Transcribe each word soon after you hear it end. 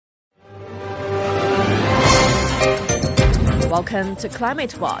Welcome to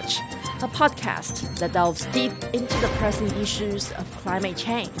Climate Watch, a podcast that delves deep into the pressing issues of climate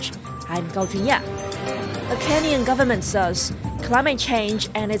change. I'm Gao Junya. The Kenyan government says climate change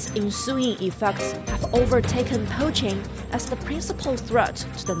and its ensuing effects have overtaken poaching as the principal threat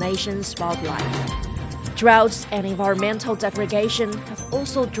to the nation's wildlife. Droughts and environmental degradation have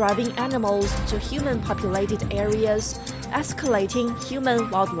also driven animals to human-populated areas, escalating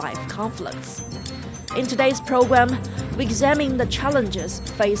human-wildlife conflicts. In today's program, we examine the challenges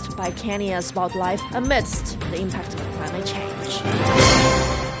faced by Kenya's wildlife amidst the impact of climate change.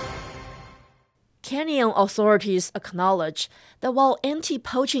 Kenyan authorities acknowledge that while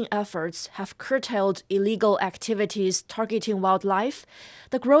anti-poaching efforts have curtailed illegal activities targeting wildlife,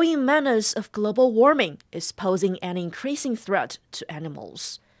 the growing menace of global warming is posing an increasing threat to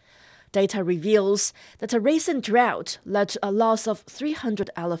animals. Data reveals that a recent drought led to a loss of 300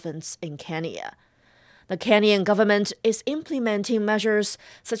 elephants in Kenya. The Kenyan government is implementing measures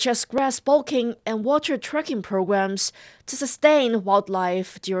such as grass bulking and water tracking programs to sustain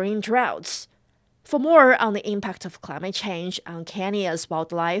wildlife during droughts. For more on the impact of climate change on Kenya's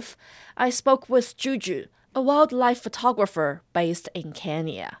wildlife, I spoke with Zhu Zhu, a wildlife photographer based in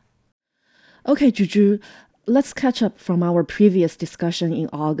Kenya. Okay, Zhu Zhu, let's catch up from our previous discussion in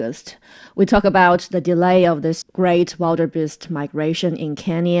August. We talked about the delay of this great wildebeest migration in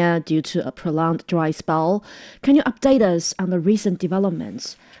Kenya due to a prolonged dry spell. Can you update us on the recent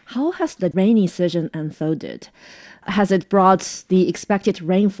developments? How has the rainy season unfolded? Has it brought the expected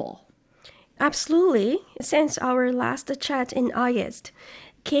rainfall? Absolutely. Since our last chat in August,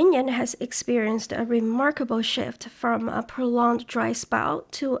 Kenya has experienced a remarkable shift from a prolonged dry spell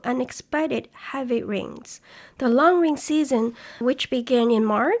to unexpected heavy rains. The long rain season, which began in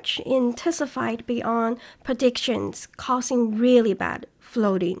March, intensified beyond predictions, causing really bad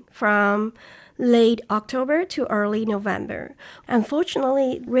flooding from late October to early November.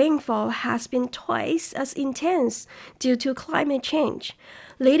 Unfortunately, rainfall has been twice as intense due to climate change,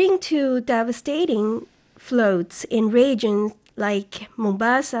 leading to devastating floods in regions like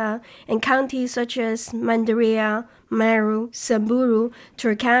Mombasa and counties such as Mandera, Meru, Samburu,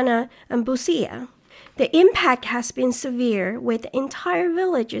 Turkana, and Busia. The impact has been severe, with entire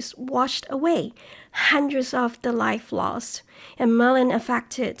villages washed away, hundreds of the life lost, and millions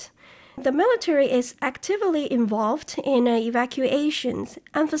affected. The military is actively involved in evacuations,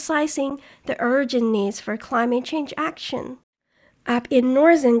 emphasizing the urgent needs for climate change action. Up in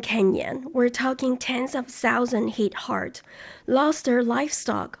northern Kenya, we're talking tens of thousands hit hard, lost their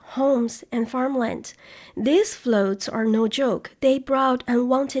livestock, homes, and farmland. These floods are no joke. They brought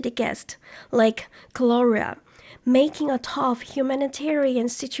unwanted guests, like cholera, making a tough humanitarian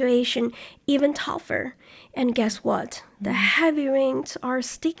situation even tougher. And guess what? The heavy rains are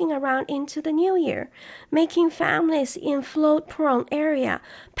sticking around into the new year, making families in flood-prone area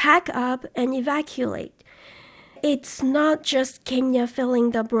pack up and evacuate. It's not just Kenya feeling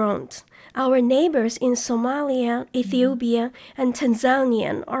the brunt. Our neighbors in Somalia, Ethiopia, and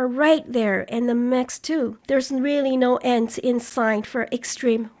Tanzania are right there in the mix too. There's really no end in sight for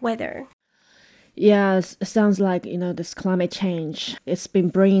extreme weather. Yes, it sounds like, this climate change, it's been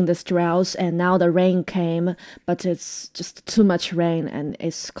bringing this droughts and now the rain came, but it's just too much rain and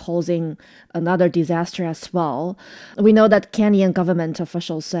it's causing another disaster as well. We know that Kenyan government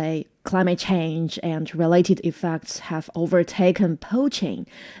officials say climate change and related effects have overtaken poaching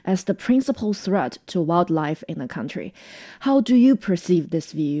as the principal threat to wildlife in the country. How do you perceive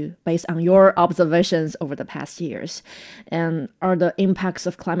this view based on your observations over the past years? And are the impacts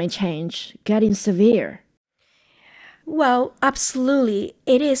of climate change getting severe? Well, absolutely.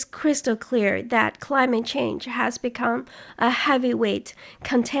 It is crystal clear that climate change has become a heavyweight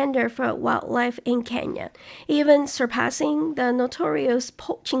contender for wildlife in Kenya, even surpassing the notorious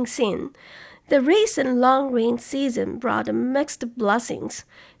poaching scene. The recent long rain season brought mixed blessings.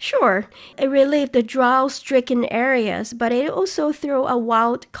 Sure, it relieved the drought-stricken areas, but it also threw a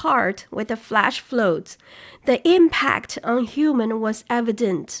wild card with the flash floods. The impact on humans was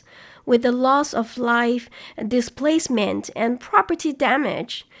evident, with the loss of life, displacement, and property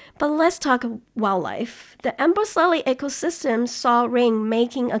damage. But let's talk wildlife. The Amboseli ecosystem saw rain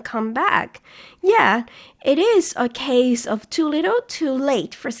making a comeback. Yeah, it is a case of too little, too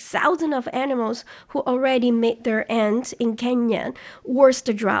late for thousands of animals who already made their end in Kenya,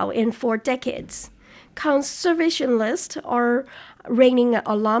 worst drought in 4 decades. Conservationists are ringing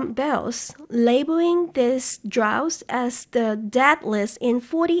alarm bells, labeling these droughts as the deadliest in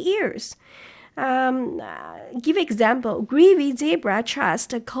 40 years. Give example, Greevy Zebra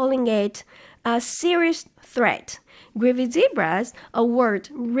Trust calling it a serious threat. Grizzly zebras are world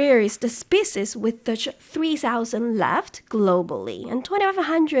rarest species with just 3,000 left globally, and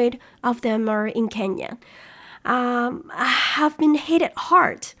 2,500 of them are in Kenya. Have been hit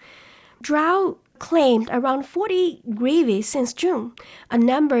hard. Drought claimed around 40 grizzlies since June, a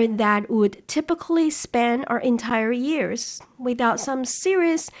number that would typically span our entire years. Without some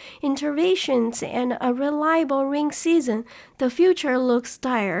serious interventions and a reliable rain season, the future looks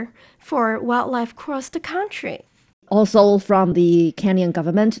dire for wildlife across the country. Also, from the Kenyan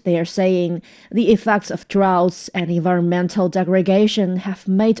government, they are saying the effects of droughts and environmental degradation have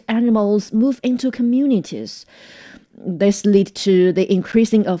made animals move into communities. This leads to the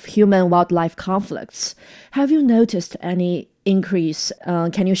increasing of human-wildlife conflicts. Have you noticed any increase?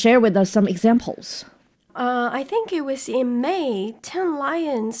 Can you share with us some examples? I think it was in May, 10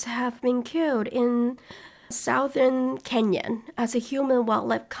 lions have been killed in southern Kenya as a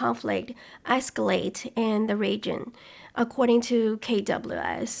human-wildlife conflict escalates in the region. According to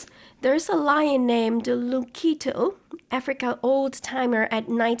KWS, there's a lion named Lukito, Africa old-timer at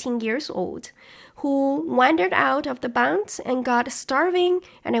 19 years old, who wandered out of the bounds and got starving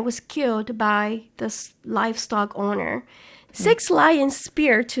and it was killed by the livestock owner. 6 lions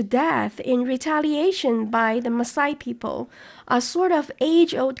speared to death in retaliation by the Maasai people, a sort of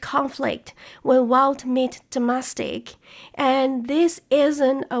age-old conflict when wild meet domestic. And this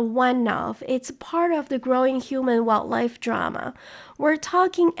isn't a one-off, it's part of the growing human-wildlife drama. We're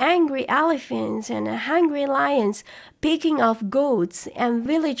talking angry elephants and hungry lions picking off goats and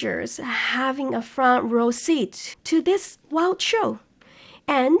villagers having a front row seat to this wild show.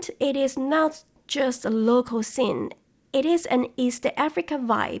 And it is not just a local scene. It is an East Africa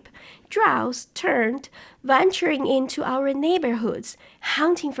vibe. Droughts turned, venturing into our neighborhoods,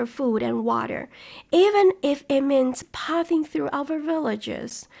 hunting for food and water, even if it means pathing through our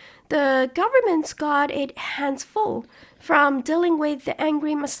villages. The government's got its hands full, from dealing with the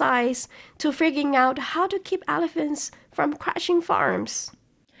angry Maasais to figuring out how to keep elephants from crashing farms.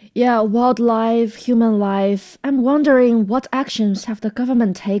 Yeah, wildlife, human life. I'm wondering what actions have the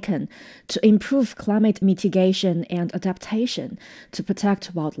government taken to improve climate mitigation and adaptation to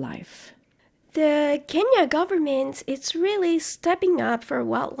protect wildlife? The Kenya government is really stepping up for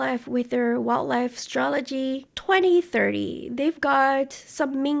wildlife with their Wildlife Strategy 2030. They've got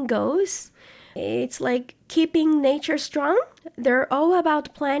some main goals. It's like keeping nature strong. They're all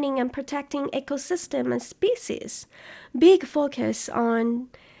about planning and protecting ecosystem and species. Big focus on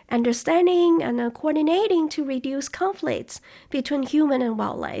understanding and coordinating to reduce conflicts between human and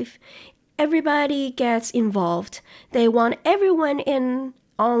wildlife. Everybody gets involved. They want everyone in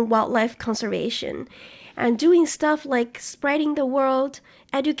on wildlife conservation and doing stuff like spreading the word,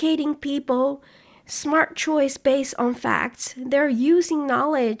 educating people, smart choice based on facts. They're using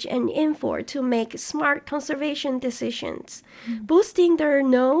knowledge and info to make smart conservation decisions, boosting their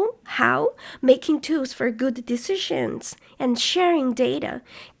know-how, making tools for good decisions, and sharing data,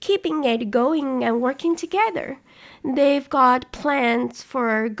 keeping it going and working together. They've got plans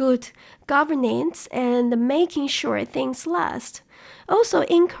for good governance and making sure things last. Also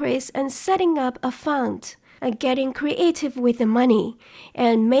increase and setting up a fund, getting creative with the money,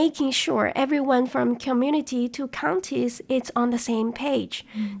 and making sure everyone from community to counties is on the same page.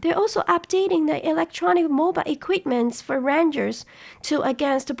 They're also updating the electronic mobile equipments for rangers to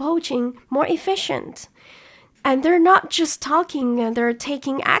against poaching more efficient. And they're not just talking, they're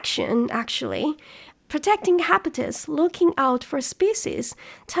taking action, actually. Protecting habitats, looking out for species,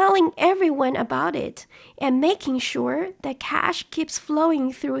 telling everyone about it, and making sure that cash keeps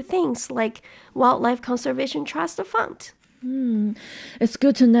flowing through things like Wildlife Conservation Trust Fund. It's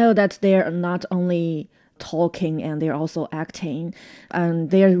good to know that they're not only talking and they're also acting,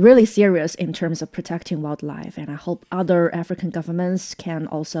 and they're really serious in terms of protecting wildlife. And I hope other African governments can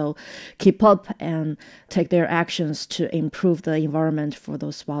also keep up and take their actions to improve the environment for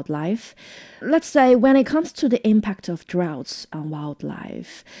those wildlife. Let's say when it comes to the impact of droughts on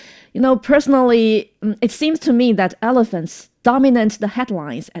wildlife, personally, it seems to me that elephants dominate the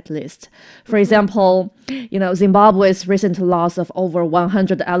headlines, at least. For example, Zimbabwe's recent loss of over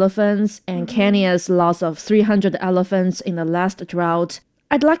 100 elephants and Kenya's loss of 300 elephants in the last drought.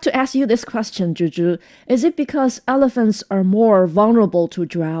 I'd like to ask you this question, Zhu Zhu. Is it because elephants are more vulnerable to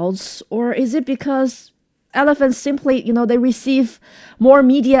droughts, or is it because elephants simply, they receive more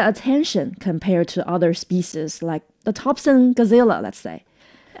media attention compared to other species like the Thompson gazelle, let's say?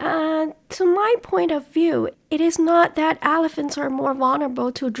 To my point of view, it is not that elephants are more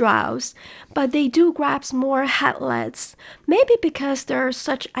vulnerable to droughts, but they do grab more headlets. Maybe because they're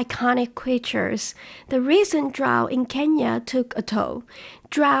such iconic creatures. The recent drought in Kenya took a toll.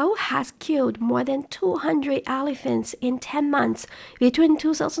 Drought has killed more than 200 elephants in 10 months between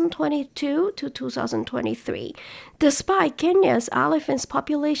 2022 to 2023. Despite Kenya's elephants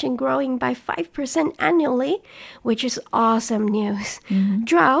population growing by 5% annually, which is awesome news,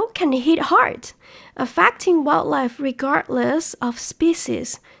 drought can hit hard, affecting wildlife regardless of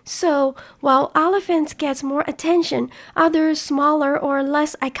species. So, while elephants get more attention, other smaller or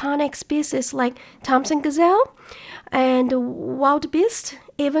less iconic species like Thompson gazelle and wild beasts,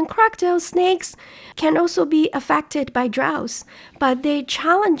 even crocodile snakes, can also be affected by droughts, but their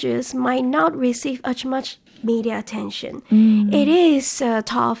challenges might not receive as much media attention. It is a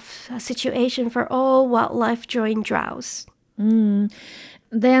tough situation for all wildlife during droughts. Then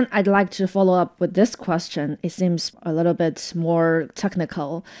I'd like to follow up with this question. It seems a little bit more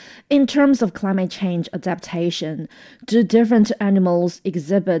technical. In terms of climate change adaptation, do different animals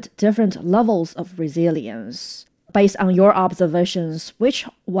exhibit different levels of resilience? Based on your observations, which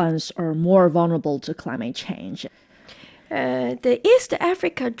ones are more vulnerable to climate change? The East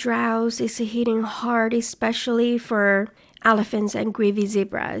Africa drought is hitting hard, especially for elephants and grizzly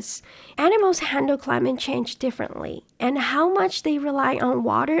zebras. Animals handle climate change differently, and how much they rely on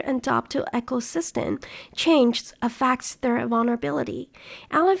water and adapt to ecosystem change affects their vulnerability.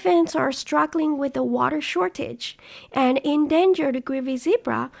 Elephants are struggling with the water shortage, and endangered grizzly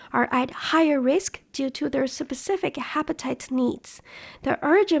zebra are at higher risk due to their specific habitat needs. The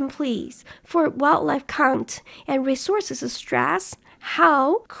urgent pleas for wildlife count and resources stress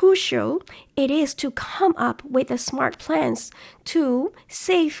how crucial it is to come up with a smart plans to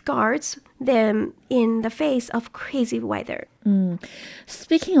safeguard them in the face of crazy weather.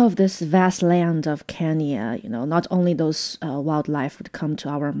 Speaking of this vast land of Kenya, not only those wildlife would come to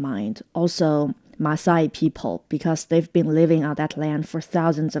our mind, also Maasai people, because they've been living on that land for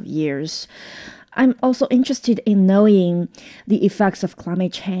thousands of years. I'm also interested in knowing the effects of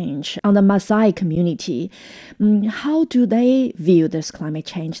climate change on the Maasai community. How do they view this climate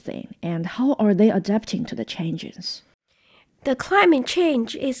change thing, and how are they adapting to the changes? The climate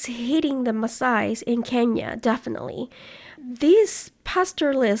change is hitting the Maasais in Kenya, definitely. These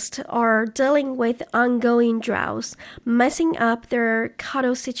pastoralists are dealing with ongoing droughts, messing up their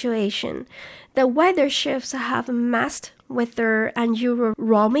cattle situation. The weather shifts have messed with their unusual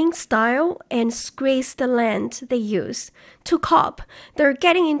roaming style and squeeze the land they use. To cope, they're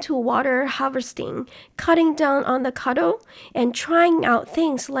getting into water harvesting, cutting down on the cattle, and trying out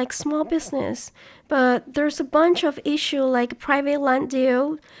things like small business. But there's a bunch of issues like private land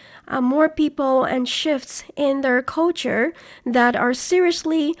deal, more people and shifts in their culture that are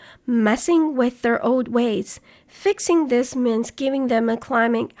seriously messing with their old ways. Fixing this means giving them a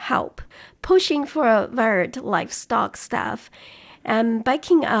climate help, pushing for a varied livestock staff, and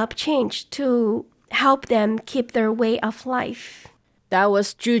backing up change to help them keep their way of life. That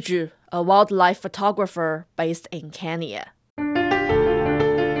was Zhu Zhu, a wildlife photographer based in Kenya.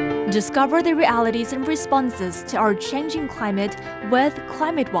 Discover the realities and responses to our changing climate with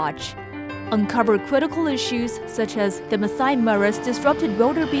Climate Watch. Uncover critical issues such as the Masai Mara's disrupted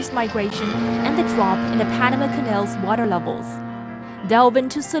wildebeest migration and the drop in the Panama Canal's water levels. Delve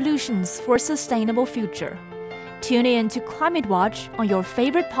into solutions for a sustainable future. Tune in to Climate Watch on your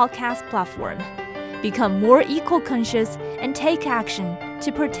favorite podcast platform. Become more eco-conscious and take action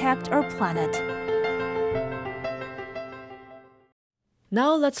to protect our planet.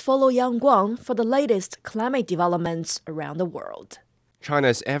 Now let's follow Yang Guang for the latest climate developments around the world.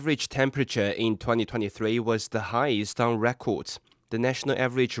 China's average temperature in 2023 was the highest on record. The national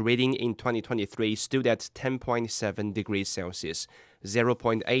average reading in 2023 stood at 10.7 degrees Celsius,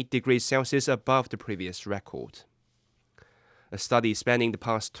 0.8 degrees Celsius above the previous record. A study spanning the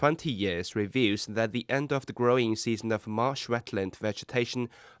past 20 years reveals that the end of the growing season of marsh wetland vegetation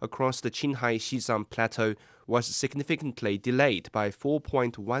across the Qinghai-Xizang Plateau was significantly delayed by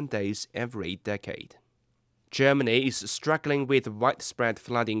 4.1 days every decade. Germany is struggling with widespread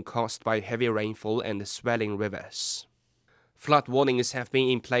flooding caused by heavy rainfall and swelling rivers. Flood warnings have been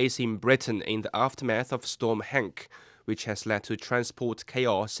in place in Britain in the aftermath of Storm Hank, which has led to transport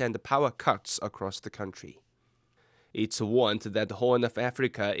chaos and power cuts across the country. It's warned that the Horn of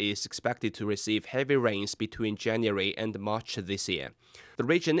Africa is expected to receive heavy rains between January and March this year. The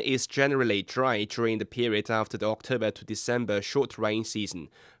region is generally dry during the period after the October to December short rain season,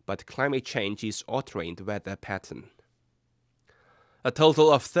 but climate change is altering the weather pattern. A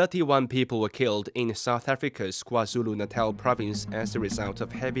total of 31 people were killed in South Africa's KwaZulu-Natal province as a result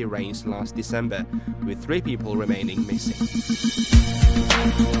of heavy rains last December, with 3 people remaining missing.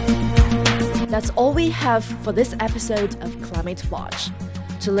 That's all we have for this episode of Climate Watch.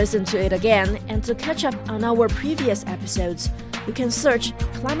 To listen to it again and to catch up on our previous episodes, you can search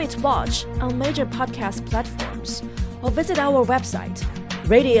Climate Watch on major podcast platforms or visit our website,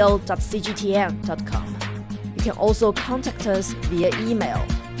 radio.cgtn.com. You can also contact us via email,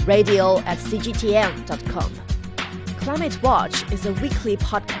 radio@cgtn.com. Climate Watch is a weekly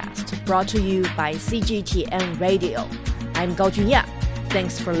podcast brought to you by CGTN Radio. I'm Gao Junya.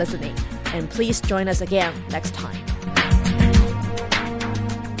 Thanks for listening, and please join us again next time.